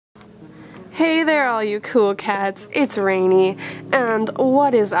Hey there all you cool cats, it's Rainy, and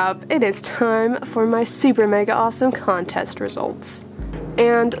what is up? It is time for my super mega awesome contest results.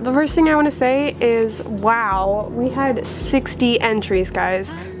 And the first thing I want to say is, wow, we had 60 entries,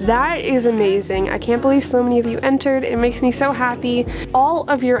 guys. That is amazing. I can't believe so many of you entered. It makes me so happy. All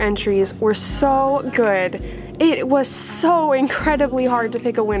of your entries were so good. It was so incredibly hard to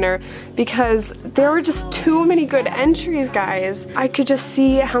pick a winner because there were just too many good entries, guys. I could just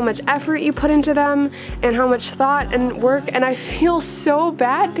see how much effort you put into them and how much thought and work, and I feel so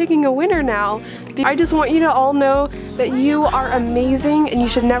bad picking a winner now. I just want you to all know that you are amazing and you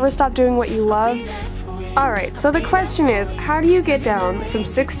should never stop doing what you love. Alright, so the question is, how do you get down from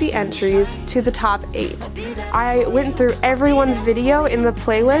 60 entries to the top 8? I went through everyone's video in the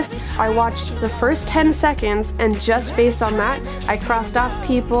playlist. I watched the first 10 seconds, and just based on that, I crossed off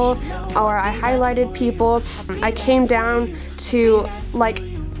people or I highlighted people. I came down to like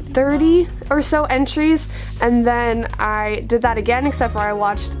 30 or so entries, and then I did that again, except for I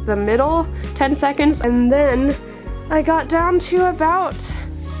watched the middle 10 seconds, and then I got down to about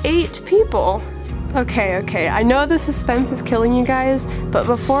 8 people. Okay, I know the suspense is killing you guys, but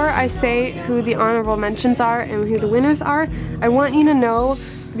before I say who the honorable mentions are and who the winners are, I want you to know,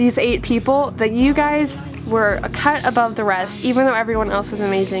 these 8 people, that you guys were a cut above the rest, even though everyone else was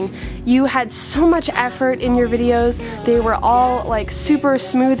amazing. You had so much effort in your videos. They were all like super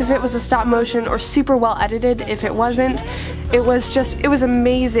smooth if it was a stop motion, or super well edited if it wasn't. It was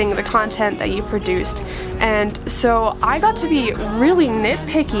amazing, the content that you produced. And so I got to be really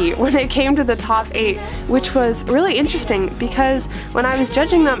nitpicky when it came to the top 8, which was really interesting because when I was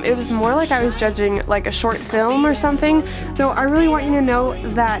judging them, it was more like I was judging like a short film or something. So I really want you to know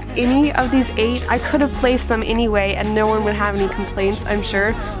that any of these 8, I could have placed them anyway and no one would have any complaints, I'm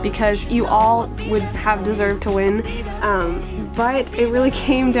sure, because you all would have deserved to win. But it really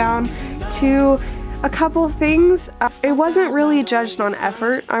came down to a couple things. It wasn't really judged on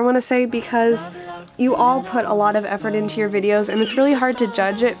effort, I want to say, because you all put a lot of effort into your videos, and it's really hard to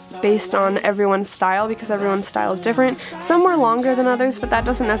judge it based on everyone's style because everyone's style is different. Some were longer than others, but that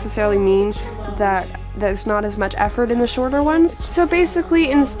doesn't necessarily mean that there's not as much effort in the shorter ones. So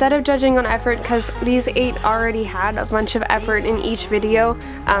basically, instead of judging on effort, because these 8 already had a bunch of effort in each video,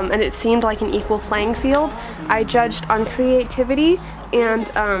 and it seemed like an equal playing field, I judged on creativity and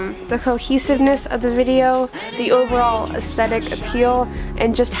the cohesiveness of the video, the overall aesthetic appeal,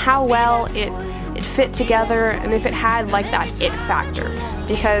 and just how well it fit together, and if it had like that it factor.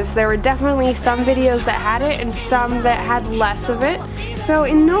 Because there were definitely some videos that had it and some that had less of it. So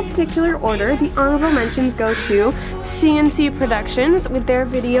in no particular order, the honorable mentions go to CNC Productions with their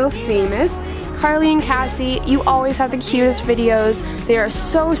video Famous. Carly and Cassie, you always have the cutest videos. They are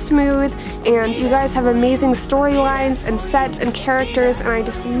so smooth, and you guys have amazing storylines and sets and characters, and I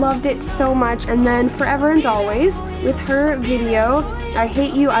just loved it so much. And then foreveranddollways with her video I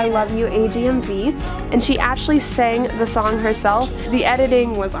Hate You, I Love You, AGMV, and she actually sang the song herself. The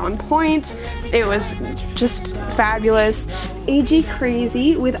editing was on point. It was just fabulous.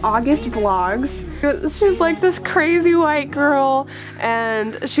 AGCrazy with August Vlogs. She's like this crazy white girl,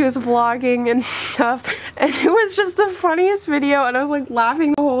 and she was vlogging and stuff, and it was just the funniest video, and I was like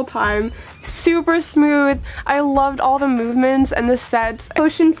laughing the whole time. Super smooth. I loved all the movements and the sets.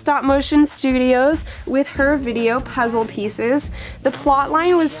 PotionStopMotionStudios with her video Puzzle Pieces. The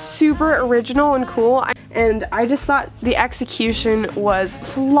plotline was super original and cool, and I just thought the execution was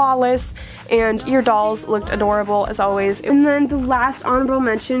flawless, and your dolls looked adorable as always. And then the last honorable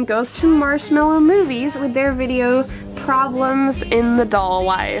mention goes to Marshmallow Movies with their video Problems in the Doll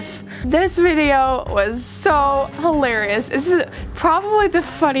Life. This video was so hilarious. This is probably the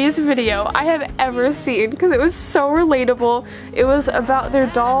funniest video I have ever seen because it was so relatable. It was about their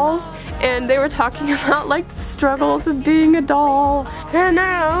dolls, and they were talking about like the struggles of being a doll. And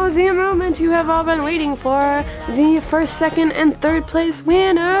now the moment you have all been waiting for, the first, second, and third place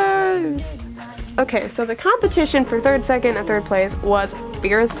winners. Okay, so the competition for third, second, and third place was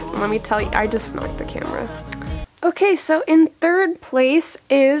fierce. Let me tell you, I just knocked the camera. Okay, so in third place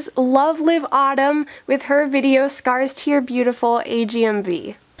is Lovelivautum with her video Scars to Your Beautiful,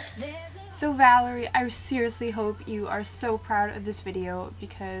 AGMV. So Valerie, I seriously hope you are so proud of this video,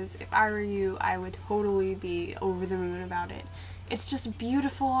 because if I were you, I would totally be over the moon about it. It's just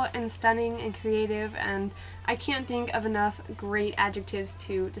beautiful and stunning and creative, and I can't think of enough great adjectives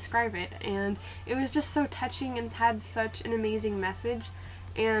to describe it. And it was just so touching and had such an amazing message.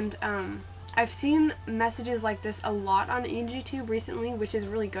 And I've seen messages like this a lot on AgTube recently, which is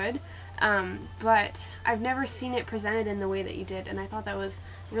really good, but I've never seen it presented in the way that you did, and I thought that was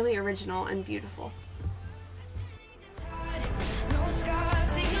really original and beautiful. No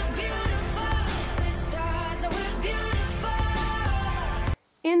scars, you're beautiful.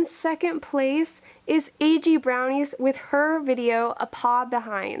 second place is AGbrownies with her video, A Paw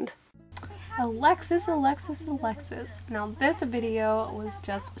Behind. Alexis. Now this video was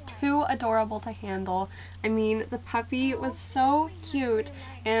just too adorable to handle. I mean, the puppy was so cute,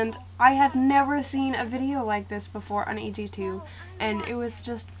 and I have never seen a video like this before on AG2, and it was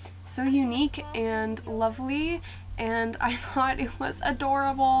just so unique and lovely, and I thought it was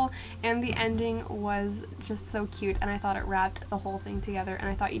adorable, and the ending was just so cute, and I thought it wrapped the whole thing together, and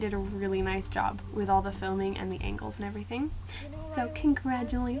I thought you did a really nice job with all the filming and the angles and everything. So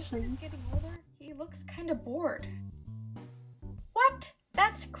congratulations. He looks kind of bored. What?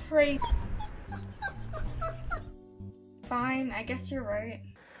 That's crazy. Fine, I guess you're right.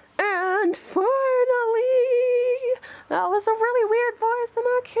 And finally, that was a really weird voice and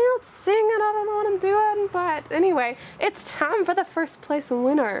I can't sing and I don't know what I'm doing, but anyway, it's time for the first place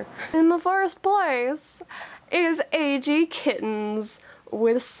winner. In the first place is AGKittens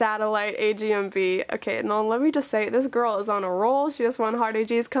with Satellite AGMV. Okay, now let me just say, this girl is on a roll. She just won Heart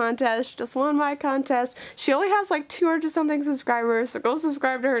AG's contest, she just won my contest. She only has like 200 something subscribers, so go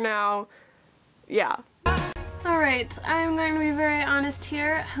subscribe to her now. Yeah. Alright, I'm going to be very honest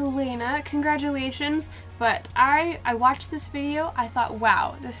here. Helena, congratulations, but I watched this video, I thought,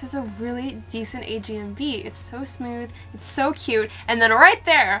 wow, this is a really decent AGMV. It's so smooth, it's so cute, and then right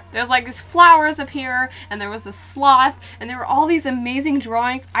there's like these flowers appear, and there was a sloth, and there were all these amazing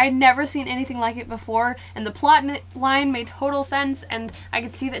drawings. I had never seen anything like it before, and the plot line made total sense, and I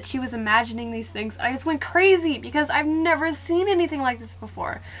could see that she was imagining these things. I just went crazy because I've never seen anything like this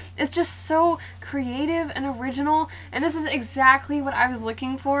before. It's just so creative and original, and this is exactly what I was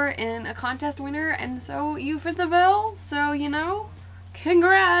looking for in a contest winner, and so you fit the bill, so you know,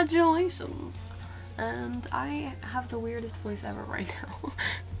 congratulations. And I have the weirdest voice ever right now.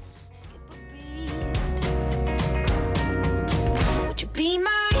 Would you be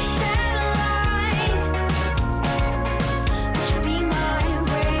my satellite? Would you be my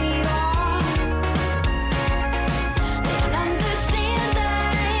radar? They don't understand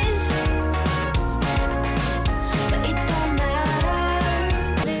us, but it don't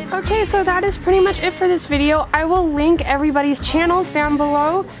matter. Okay, so that is pretty much it for this video. I will link everybody's channels down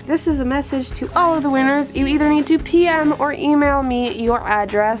below. This is a message to all of the winners. You either need to PM or email me your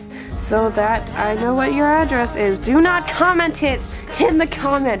address so that I know what your address is. Do not comment it in the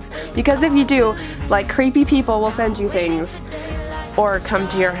comments, because if you do, like, creepy people will send you things or come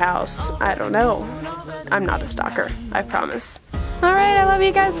to your house. I don't know. I'm not a stalker, I promise. Alright, I love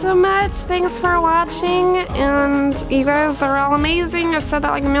you guys so much. Thanks for watching, and you guys are all amazing. I've said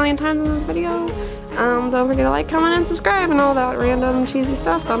that like a million times in this video. Don't forget to like, comment, and subscribe, and all that random cheesy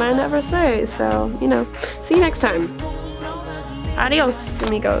stuff that I never say. So, you know, see you next time. Adios,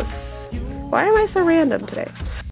 amigos. Why am I so random today?